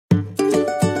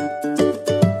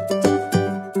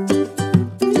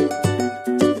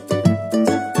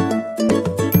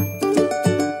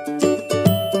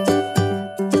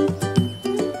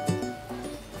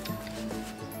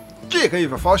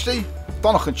Riomh fáistí,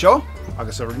 Donach an seo,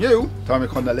 agus ar nniu, tá mé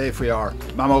chun na léamh faoi ar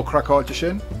Mamó Crackáilte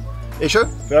sin. Isise,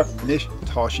 níos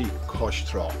táisí Cois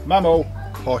Trá. Mamó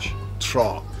Cois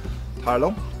Trá.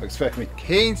 Tarlum, agus feic mé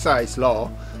cén sáis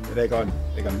lá ag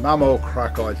an Mamó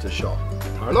Crackáilte seo.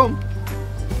 Tarlum.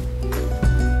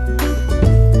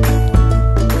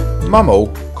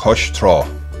 Mamó Cois Trá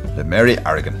le Mary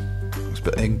Arrigan, agus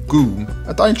be an gúm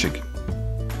a dailsigh.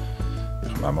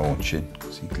 Mamó an sin,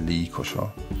 sí lí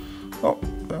cosá. Oh,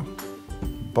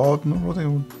 bád nó rud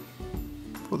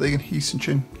ag an hís an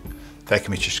sin. Feic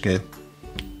mé te scéal.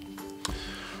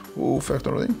 Ó, fecht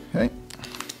ar rud hé.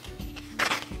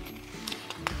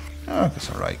 Agus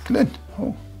a raig glyn.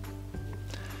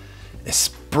 Is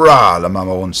bra le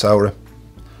mamó an saoire.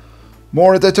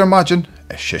 Mór a deit ar maidin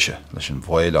e siise leis an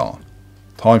bhaileán.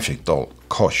 Táim sig dul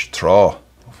Cois Trá.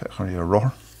 Ó, fech ar í a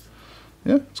rohr.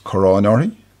 Is choráin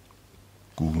orthaí.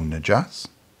 Gún na jazz.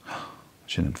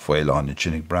 Sin an bhaileán na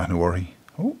sin ag brathnú orthaí.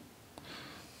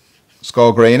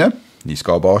 Scá gréine. Ní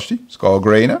scá báistí. Scá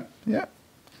gréine.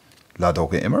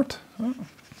 Ladóga immert.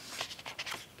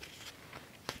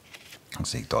 An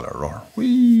sig dul ar rohr.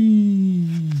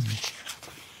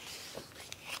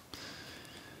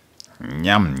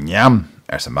 Njam, njam.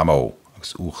 Sa mamó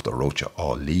agus ucht a róte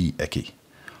á lí eici.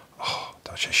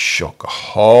 Tá sé seo go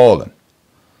hálan.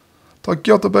 Tá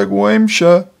giot a beg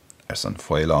weimse san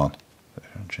bhaileán.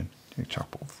 Sin ag teach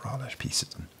bó bhrá leis píosa.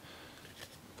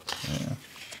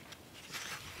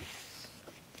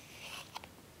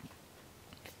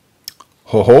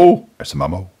 Ho sa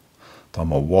mamó. Tá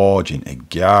má bháidín ag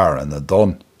gear an na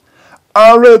don.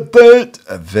 Ara deit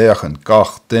a bhéchan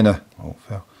gach duine.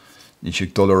 Ní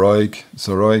sig dul roig,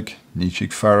 sa roig, ní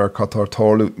sig fear catar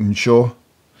tárlú an seo.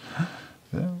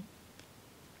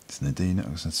 Is na daine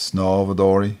agus an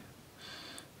snábhadóirí.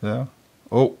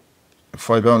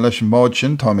 Fáid bean leis an máid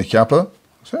sin, tá mé ceapla.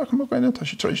 Tá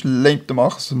sé tríéis léimp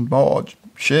amach san máid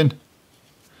sin.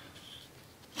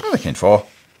 Le cén fá.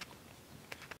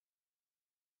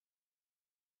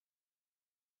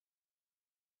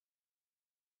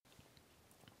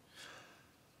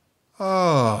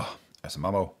 Sa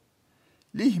mamó.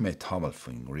 Lí mé tamil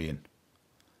faoin rion.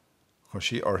 Chur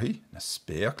sí orthaí na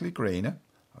spéaclaí gréine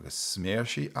agus sméir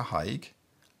sí a haig,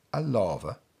 a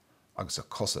lábha agus a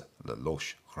cosa le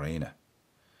lois gréine.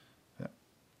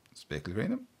 Spéaclaí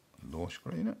gréine, lois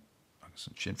gréine agus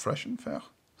an sin freisin fech.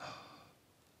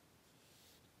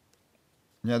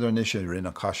 Neidir ní sé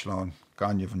rinne caiisleán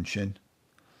ganneamh an sin.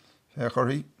 Fech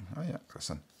orthaí, agus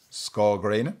an scá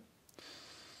gréine.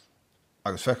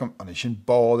 Agus fecham an sin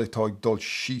bád ag táid dul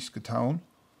síos go tán,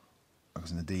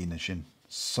 agus na daine sin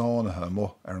sánathe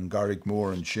mo ar an garrig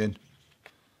mór an sin.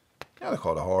 Le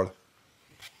cháil a hála.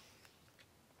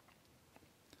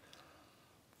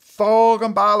 Fág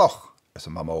an bealach is a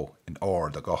mamó in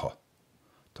ár de gatha.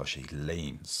 Tá sé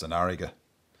léamh san airige.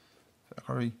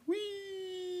 Fecharí,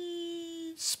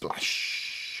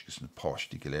 splash, agus na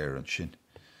páistí go léir an sin.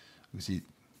 Agus í,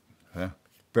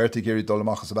 berta géirí dul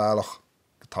amach as a bealach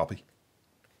go tappi.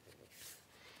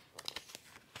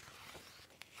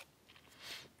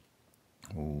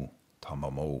 Tá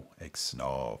mamó ag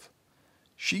snáb.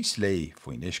 Síos lé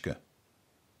faoin isce.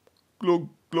 Glug,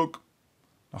 glug.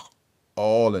 Nach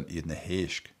álan iad na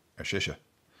héisc ar siise.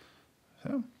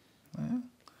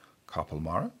 Capal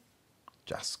mara.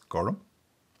 Jas gorum.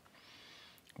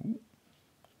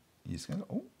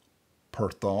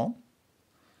 Pertán.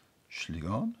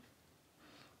 Sligán.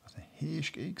 Agus na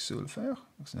héisc éagsúil fech.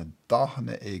 Agus na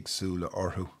dachanna éagsúile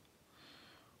orthú.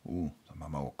 Tá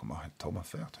mamó go maith toma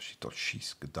fech, tá sí dul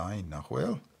síos go dainn nach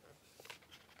bhfuil.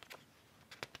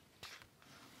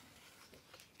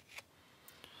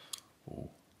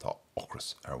 Tá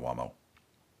ochras ar mamó.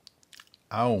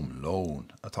 Am lón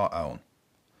atá ann.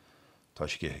 Tá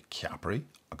sí githe ceaparí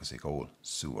agus ag ól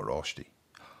suaráistí.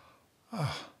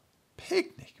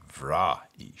 Picnic bhrá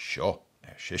í seo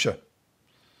ar siise.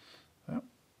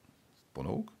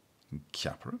 Bunóg,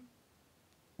 ceapara,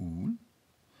 úl,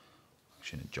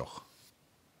 sin a joch.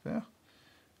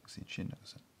 Agus sin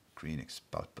agus an grínig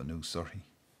spalpanú sorthaí.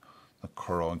 Na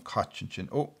chorá an catsin sin.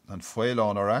 An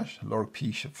bhaileán ar ais, lorg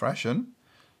píise freisin.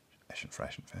 Eis an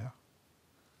freisin fech.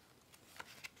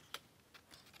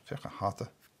 Fech a hata.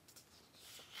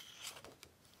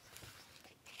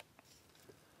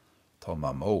 Tá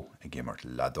mamó ag immert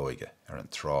ladóige ar an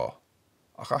trá.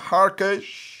 Ach a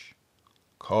harcais.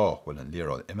 Cá bhfuil an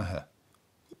líráil imethe.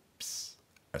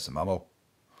 Ar sa mamó.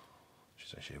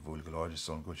 sé bhúil go láidir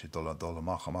son go sé dul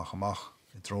amach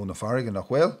I drón na farrigan nach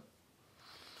bhfuil.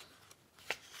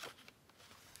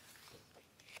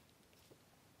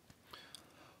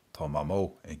 Tá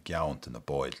mamó ag geant in na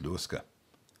báid luasca.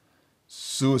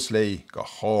 suas lé go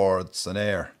háird san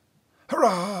air.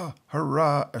 Hurrá!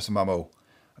 Hurrá! Sa mamó.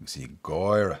 Agus í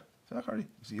gáire. Fech ar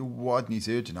agus í bhád níos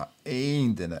úte na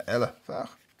aon duine eile.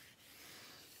 Fech.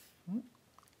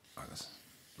 Agus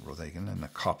rud éigen in na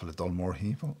capal dul mór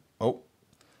híbal. Ó,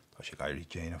 tá sé gaiirí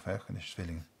déana fech an is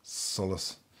feeling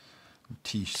solas.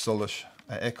 Tíis solas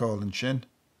a eáil an sin.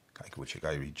 Caic bhfuil sé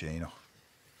gaiirí déanach.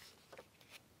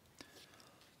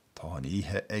 Tá an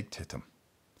ihe ag titam.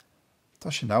 Tá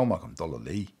sé námach am dul a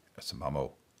lí sa mamó.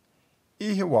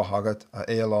 Ihe wathagad a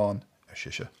éileán ar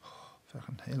siise.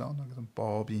 Fechan éileán agus an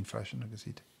bábín freisin agus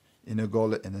iad ina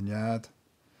gola ina nead.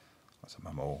 As a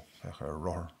mamó fech ar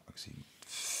rothar agus í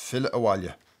fille a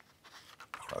bhaile.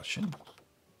 Chráil sin.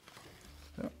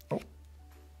 Ó.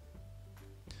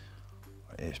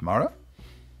 Éis mara.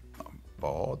 An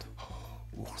bád.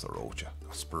 Ucht a róte.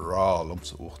 Spirál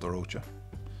lumsa ucht a róte.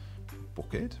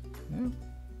 Bocéad.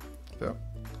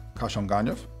 Cais an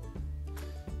gaineamh.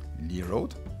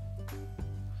 Líród.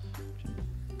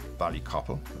 Bally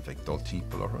couple, a bheith dul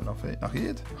timpeall ar nach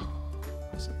iad.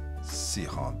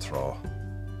 Caitheann Trá.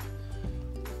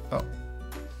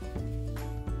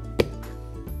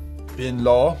 Bíonn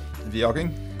lá bhí agin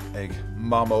ag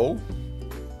mamó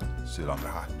súil an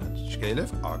gur háithne scéalah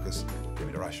agus go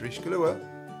mí ar eisirí go luath.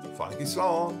 Fáinnig í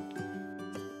slán.